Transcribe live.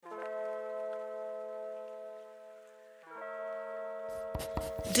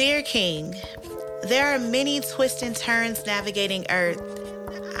Dear King, there are many twists and turns navigating Earth.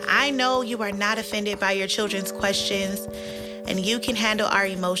 I know you are not offended by your children's questions, and you can handle our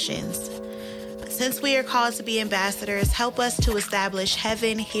emotions. Since we are called to be ambassadors, help us to establish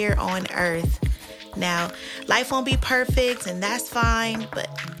heaven here on Earth. Now, life won't be perfect, and that's fine, but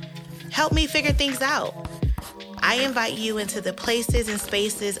help me figure things out. I invite you into the places and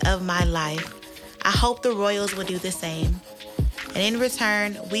spaces of my life. I hope the royals will do the same. And in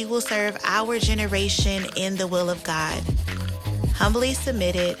return, we will serve our generation in the will of God. Humbly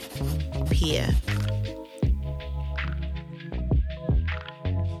submitted, Pia.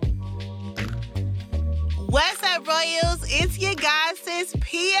 What's up, Royals? It's your goddess,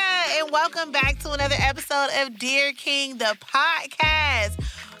 Pia, and welcome back to another episode of Dear King, the podcast.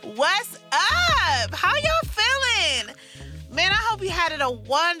 What's up? How y'all feeling? Man, I hope you had a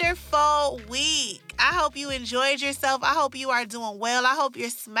wonderful week. I hope you enjoyed yourself. I hope you are doing well. I hope you're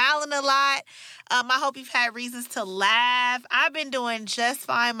smiling a lot. I hope you've had reasons to laugh. I've been doing just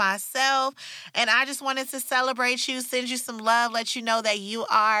fine myself, and I just wanted to celebrate you, send you some love, let you know that you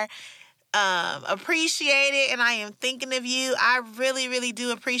are appreciated, and I am thinking of you. I really, really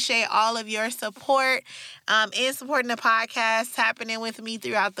do appreciate all of your support in supporting the podcast, happening with me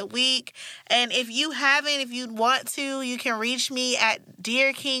throughout the week. And if you want to, you can reach me at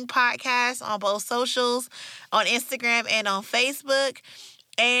Dear King Podcast on both socials, on Instagram and on Facebook.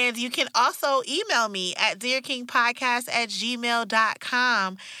 And you can also email me at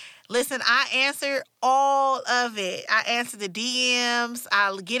dearkingpodcast@gmail.com. Listen, I answer all of it. I answer the DMs,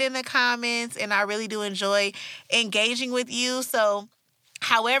 I'll get in the comments, and I really do enjoy engaging with you. So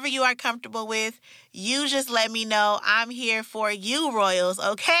however you are comfortable with, you just let me know. I'm here for you, Royals,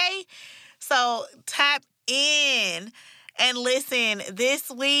 okay? So tap in and listen. This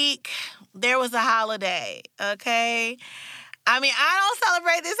week, there was a holiday, okay? I mean, I don't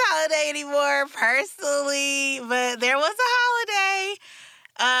celebrate this holiday anymore personally, but there was a holiday.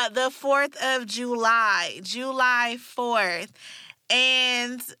 The 4th of July, July 4th.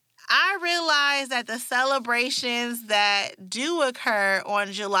 And I realized that the celebrations that do occur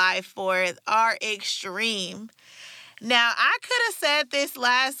on July 4th are extreme. Now, I could have said this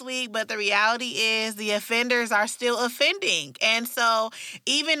last week, but the reality is the offenders are still offending. And so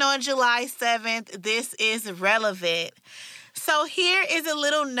even on July 7th, this is relevant. So here is a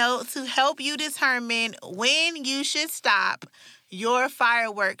little note to help you determine when you should stop your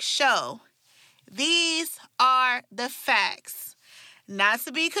fireworks show. These are the facts, not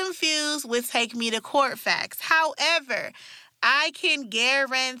to be confused with take me to court facts. However, I can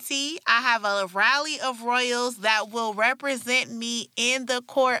guarantee I have a rally of royals that will represent me in the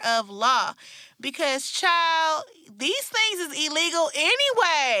court of law because, child, these things is illegal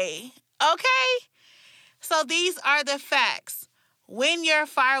anyway, okay? So these are the facts. When your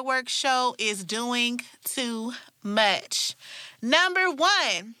fireworks show is doing too much. Number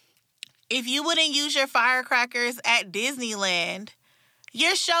 1, if you wouldn't use your firecrackers at Disneyland,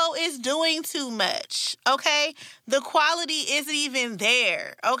 your show is doing too much, okay? The quality isn't even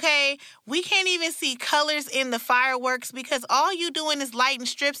there, okay? We can't even see colors in the fireworks because all you doing is lighting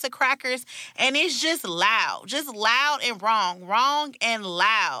strips of crackers and it's just loud and wrong and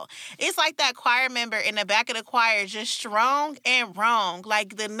loud. It's like that choir member in the back of the choir, just strong and wrong.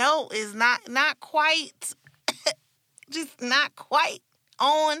 Like the note is not quite, just not quite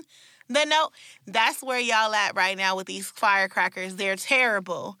on the note. That's where y'all at right now with these firecrackers. They're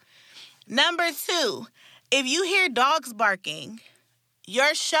terrible. Number 2, if you hear dogs barking,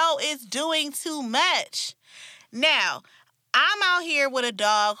 your show is doing too much. Now, I'm out here with a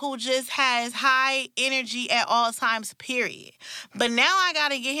dog who just has high energy at all times, period. But now I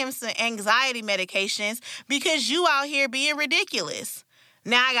got to get him some anxiety medications because you out here being ridiculous.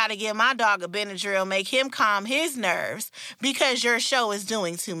 Now I got to give my dog a Benadryl, make him calm his nerves because your show is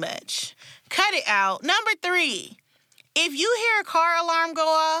doing too much. Cut it out. Number 3, if you hear a car alarm go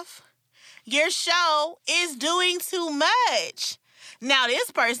off, your show is doing too much. Now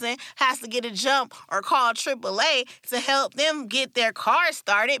this person has to get a jump or call AAA to help them get their car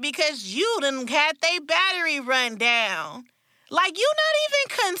started because you done had their battery run down. Like, you not even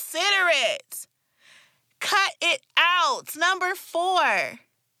considerate. Cut it out. Number 4,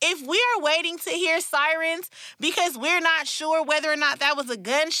 if we are waiting to hear sirens because we're not sure whether or not that was a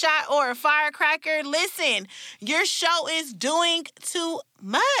gunshot or a firecracker, listen, your show is doing too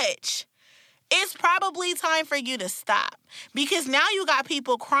much. It's probably time for you to stop because now you got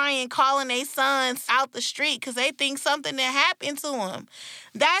people crying, calling their sons out the street because they think something that happened to them.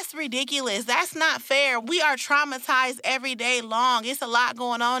 That's ridiculous. That's not fair. We are traumatized every day long. It's a lot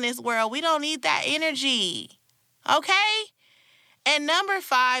going on in this world. We don't need that energy, okay? And number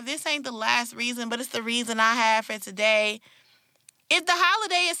 5, this ain't the last reason, but it's the reason I have for today. If the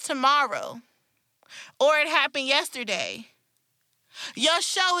holiday is tomorrow or it happened yesterday, your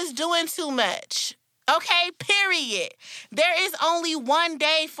show is doing too much. Okay, period. There is only one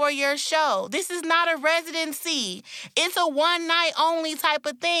day for your show. This is not a residency. It's a one night only type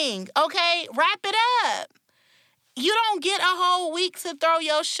of thing. Okay, wrap it up. You don't get a whole week to throw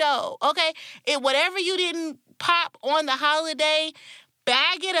your show. Okay, whatever you didn't pop on the holiday,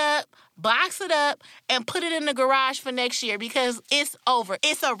 bag it up, box it up, and put it in the garage for next year because it's over.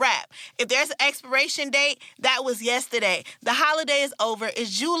 It's a wrap. If there's an expiration date, that was yesterday. The holiday is over.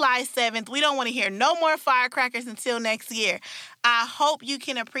 It's July 7th. We don't want to hear no more firecrackers until next year. I hope you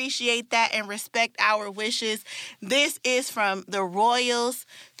can appreciate that and respect our wishes. This is from the Royals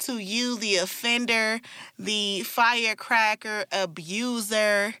to you, the offender, the firecracker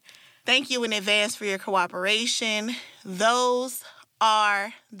abuser. Thank you in advance for your cooperation. Those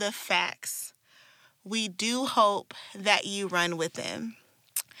are the facts. We do hope that you run with them.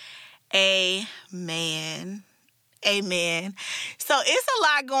 Amen. Amen. So it's a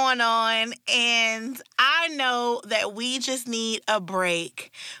lot going on, and I know that we just need a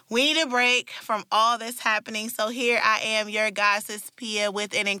break. We need a break from all that's happening. So here I am, your goddess Pia,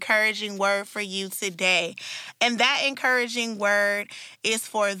 with an encouraging word for you today. And that encouraging word is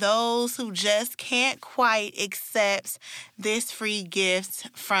for those who just can't quite accept this free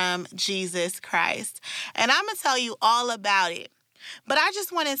gift from Jesus Christ. And I'm going to tell you all about it. But I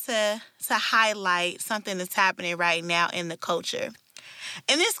just wanted to highlight something that's happening right now in the culture.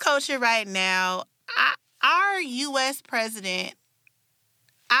 In this culture right now, our U.S. president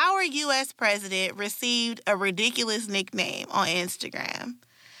received a ridiculous nickname on Instagram.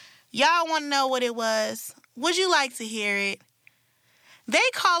 Y'all want to know what it was? Would you like to hear it? They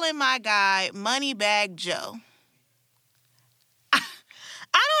calling my guy Moneybag Joe.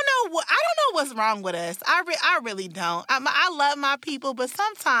 I don't know what's wrong with us. I really don't. I love my people, but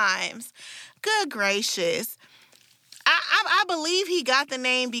sometimes, good gracious, I believe he got the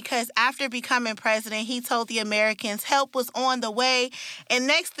name because after becoming president, he told the Americans help was on the way, and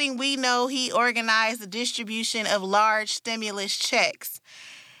next thing we know, he organized the distribution of large stimulus checks.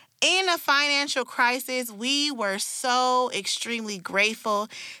 In a financial crisis, we were so extremely grateful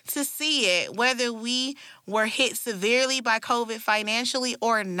to see it, whether we were hit severely by COVID financially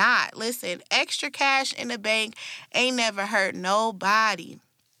or not. Listen, extra cash in the bank ain't never hurt nobody.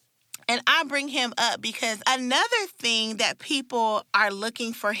 And I bring him up because another thing that people are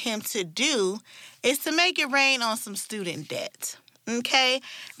looking for him to do is to make it rain on some student debt. Okay?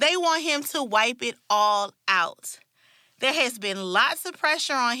 They want him to wipe it all out. There has been lots of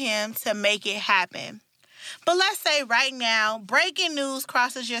pressure on him to make it happen. But let's say right now, breaking news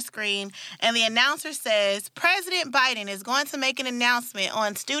crosses your screen and the announcer says President Biden is going to make an announcement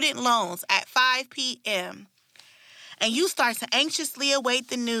on student loans at 5 p.m. And you start to anxiously await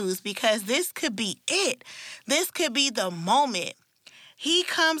the news because this could be it. This could be the moment. He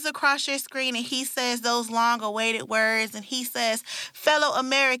comes across your screen and he says those long-awaited words and he says, fellow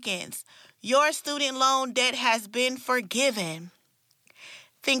Americans, your student loan debt has been forgiven.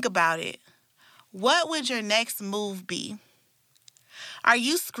 Think about it. What would your next move be? Are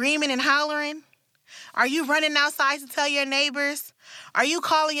you screaming and hollering? Are you running outside to tell your neighbors? Are you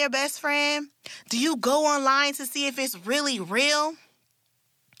calling your best friend? Do you go online to see if it's really real?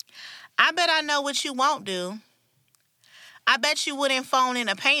 I bet I know what you won't do. I bet you wouldn't phone in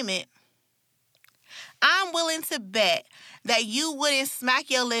a payment. I'm willing to bet that you wouldn't smack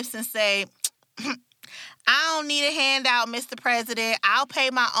your lips and say, I don't need a handout, Mr. President. I'll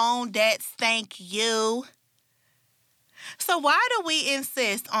pay my own debts, thank you. So why do we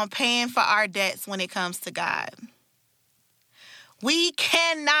insist on paying for our debts when it comes to God? We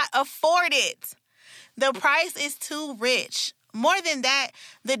cannot afford it. The price is too rich. More than that,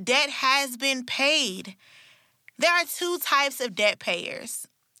 the debt has been paid. There are two types of debt payers,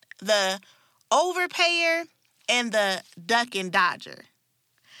 the overpayer and the duck and dodger.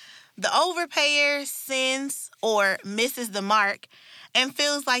 The overpayer sins or misses the mark and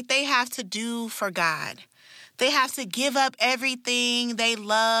feels like they have to do for God. They have to give up everything they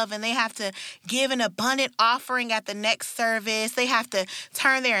love and they have to give an abundant offering at the next service. They have to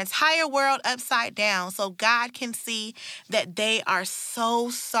turn their entire world upside down so God can see that they are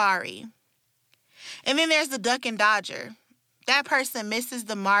so sorry. And then there's the duck and dodger. That person misses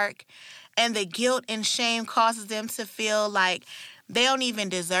the mark and the guilt and shame causes them to feel like they don't even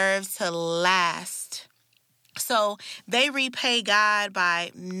deserve to last. So they repay God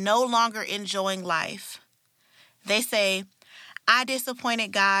by no longer enjoying life. They say, I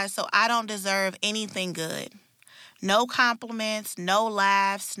disappointed God, so I don't deserve anything good. No compliments, no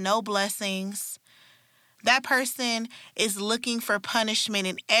laughs, no blessings. That person is looking for punishment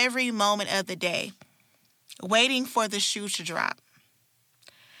in every moment of the day, waiting for the shoe to drop.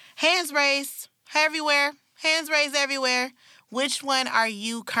 Hands raised everywhere. Hands raised everywhere. Which one are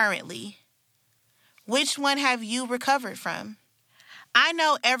you currently? Which one have you recovered from? I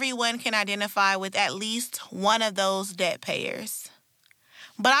know everyone can identify with at least one of those debt payers.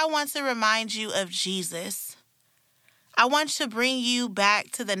 But I want to remind you of Jesus. I want to bring you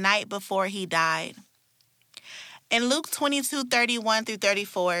back to the night before he died. In Luke 22:31 through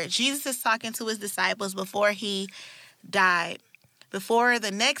 34, Jesus is talking to his disciples before he died, before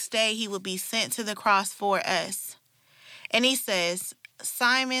the next day he would be sent to the cross for us. And he says,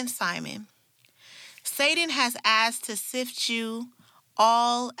 Simon, Simon, Satan has asked to sift you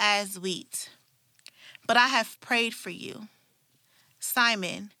all as wheat, but I have prayed for you,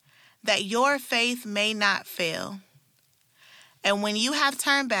 Simon, that your faith may not fail. And when you have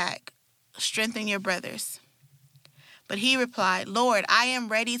turned back, strengthen your brothers. But he replied, Lord, I am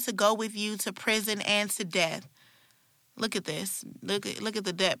ready to go with you to prison and to death. Look at this. Look at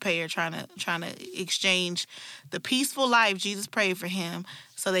the debt payer trying to exchange the peaceful life Jesus prayed for him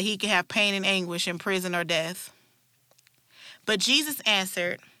so that he can have pain and anguish in prison or death. But Jesus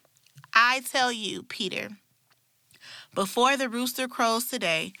answered, I tell you, Peter, before the rooster crows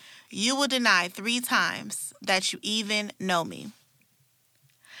today, you will deny 3 times that you even know me.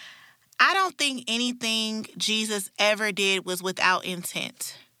 I don't think anything Jesus ever did was without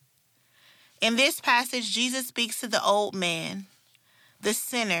intent. In this passage, Jesus speaks to the old man, the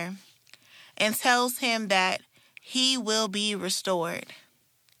sinner, and tells him that he will be restored.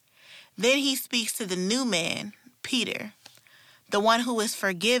 Then he speaks to the new man, Peter, the one who is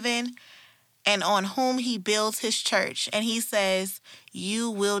forgiven and on whom he builds his church, and he says, you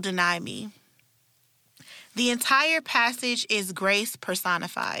will deny me. The entire passage is grace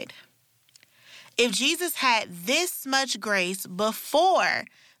personified. If Jesus had this much grace before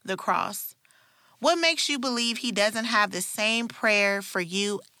the cross, what makes you believe he doesn't have the same prayer for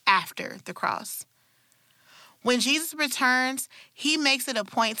you after the cross? When Jesus returns, he makes it a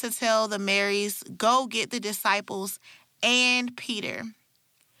point to tell the Marys, go get the disciples and Peter.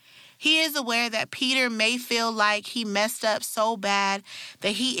 He is aware that Peter may feel like he messed up so bad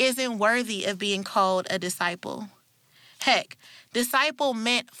that he isn't worthy of being called a disciple. Heck, disciple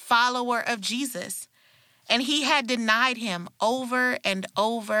meant follower of Jesus, and he had denied him over and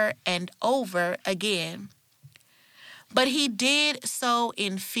over and over again. But he did so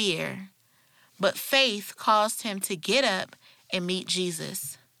in fear, but faith caused him to get up and meet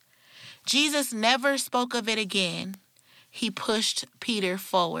Jesus. Jesus never spoke of it again. He pushed Peter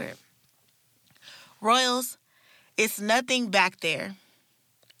forward. Royals, it's nothing back there.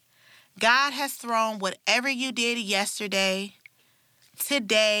 God has thrown whatever you did yesterday,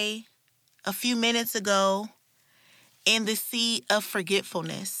 today, a few minutes ago, in the sea of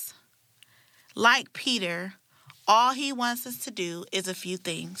forgetfulness. Like Peter, all he wants us to do is a few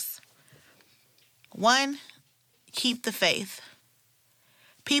things. 1, keep the faith.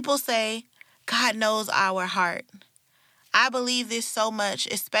 People say, God knows our heart. I believe this so much,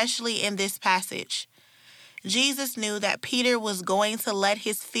 especially in this passage. Jesus knew that Peter was going to let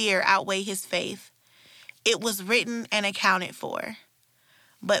his fear outweigh his faith. It was written and accounted for.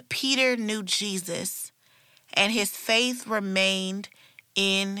 But Peter knew Jesus, and his faith remained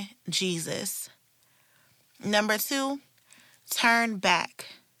in Jesus. Number 2, turn back.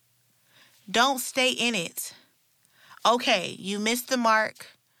 Don't stay in it. Okay, you missed the mark,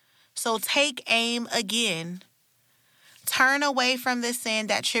 so take aim again. Turn away from the sin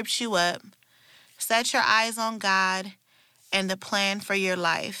that trips you up. Set your eyes on God and the plan for your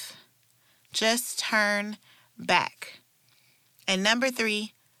life. Just turn back. And number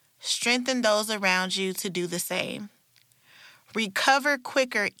 3, strengthen those around you to do the same. Recover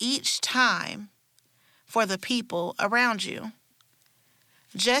quicker each time for the people around you.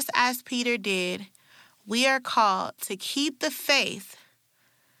 Just as Peter did, we are called to keep the faith,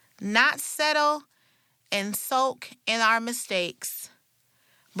 not settle and soak in our mistakes,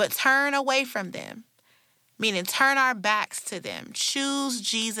 but turn away from them, meaning turn our backs to them. Choose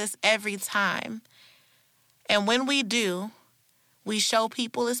Jesus every time. And when we do, we show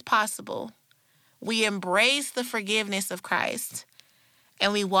people it's possible. We embrace the forgiveness of Christ,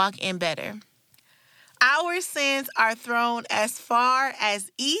 and we walk in better. Our sins are thrown as far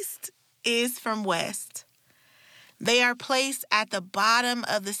as east is from west. They are placed at the bottom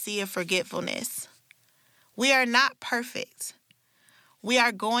of the sea of forgetfulness. We are not perfect. We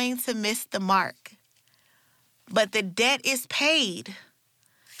are going to miss the mark. But the debt is paid.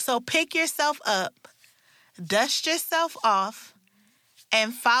 So pick yourself up, dust yourself off,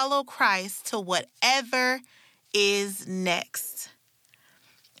 and follow Christ to whatever is next.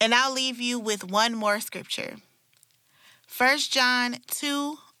 And I'll leave you with one more scripture. 1 John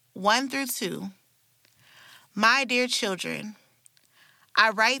 2, 1 through 2. My dear children, I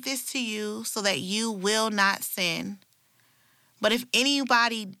write this to you so that you will not sin. But if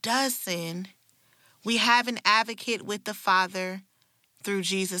anybody does sin, we have an advocate with the Father through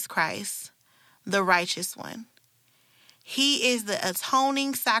Jesus Christ, the righteous one. He is the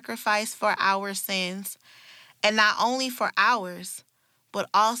atoning sacrifice for our sins, and not only for ours, but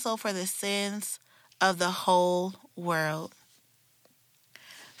also for the sins of the whole world.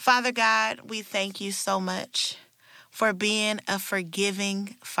 Father God, we thank you so much for being a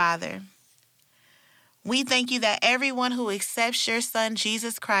forgiving Father. We thank you that everyone who accepts your Son,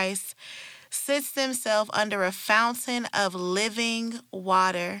 Jesus Christ, sits themselves under a fountain of living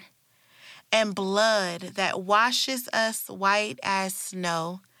water and blood that washes us white as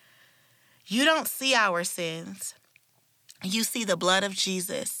snow. You don't see our sins. You see the blood of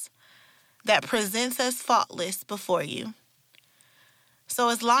Jesus that presents us faultless before you. So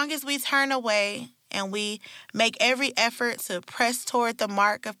as long as we turn away and we make every effort to press toward the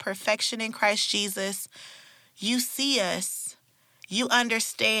mark of perfection in Christ Jesus, you see us, you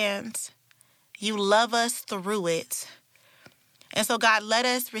understand, you love us through it. And so God, let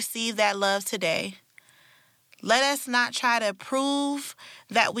us receive that love today. Let us not try to prove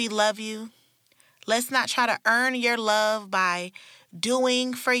that we love you. Let's not try to earn your love by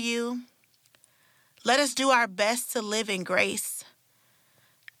doing for you. Let us do our best to live in grace.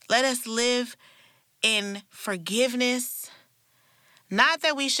 Let us live in forgiveness. Not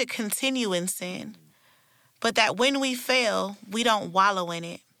that we should continue in sin, but that when we fail, we don't wallow in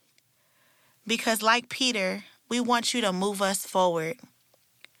it. Because like Peter, we want you to move us forward.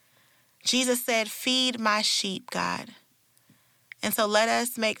 Jesus said, feed my sheep, God. And so let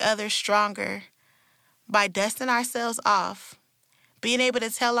us make others stronger by dusting ourselves off, being able to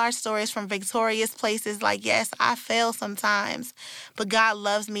tell our stories from victorious places like, yes, I fail sometimes, but God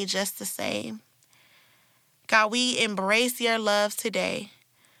loves me just the same. God, we embrace your love today.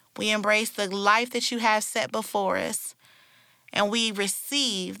 We embrace the life that you have set before us. And we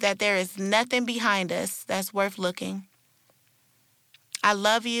receive that there is nothing behind us that's worth looking. I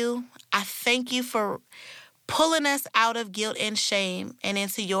love you. I thank you for pulling us out of guilt and shame and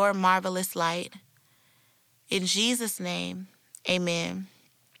into your marvelous light. In Jesus' name, amen.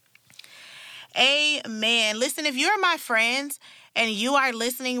 Amen. Listen, if you're my friends and you are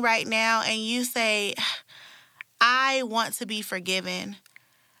listening right now and you say, I want to be forgiven.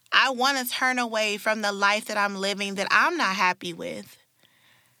 I want to turn away from the life that I'm living that I'm not happy with.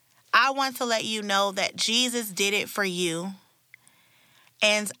 I want to let you know that Jesus did it for you.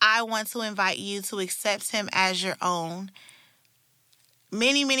 And I want to invite you to accept him as your own.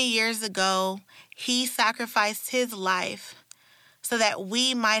 Many, many years ago, he sacrificed his life so that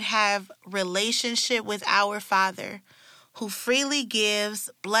we might have relationship with our Father, who freely gives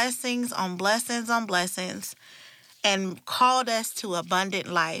blessings on blessings on blessings, and called us to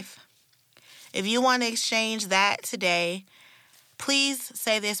abundant life. If you want to exchange that today, please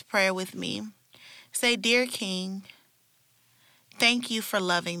say this prayer with me. Say, Dear King, thank you for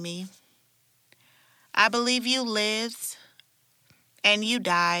loving me. I believe you lived and you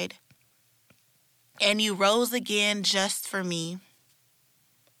died and you rose again just for me.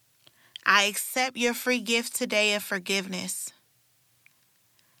 I accept your free gift today of forgiveness.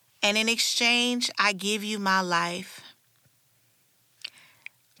 And in exchange, I give you my life.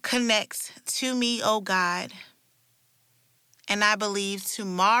 Connect to me, O God. And I believe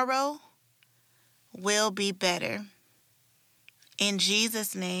tomorrow will be better. In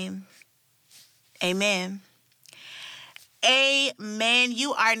Jesus' name, amen. Amen.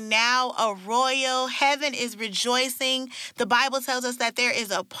 You are now a royal. Heaven is rejoicing. The Bible tells us that there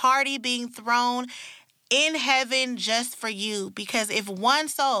is a party being thrown in heaven just for you, because if one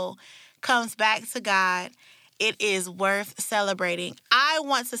soul comes back to God, it is worth celebrating. I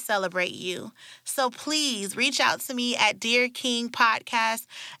want to celebrate you. So please reach out to me at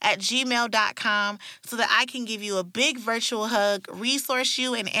dearkingpodcast@gmail.com so that I can give you a big virtual hug, resource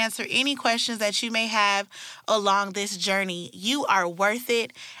you, and answer any questions that you may have along this journey. You are worth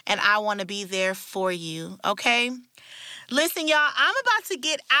it, and I want to be there for you, okay? Listen, y'all, I'm about to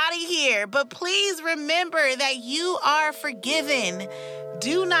get out of here, but please remember that you are forgiven.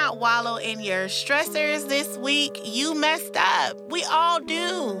 Do not wallow in your stressors this week. You messed up. We all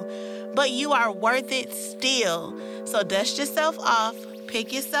do. But you are worth it still. So dust yourself off,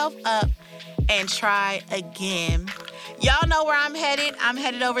 pick yourself up, and try again. Y'all know where I'm headed. I'm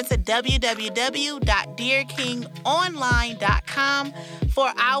headed over to www.dearkingonline.com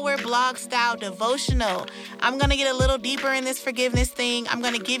for our blog style devotional. I'm going to get a little deeper in this forgiveness thing. I'm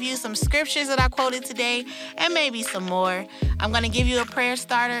going to give you some scriptures that I quoted today and maybe some more. I'm going to give you a prayer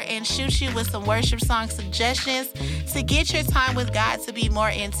starter and shoot you with some worship song suggestions to get your time with God to be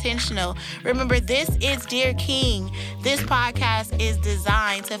more intentional. Remember, this is Dear King. This podcast is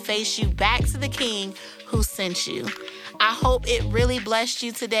designed to face you back to the King who sent you. I hope it really blessed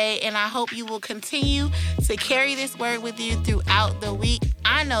you today, and I hope you will continue to carry this word with you throughout the week.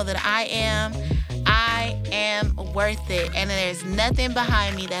 I know that I am. I am worth it, and there's nothing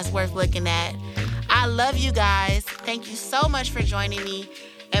behind me that's worth looking at. I love you guys. Thank you so much for joining me.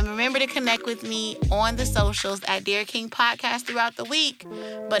 And remember to connect with me on the socials at Dear King Podcast throughout the week.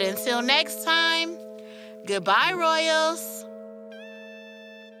 But until next time, goodbye, Royals.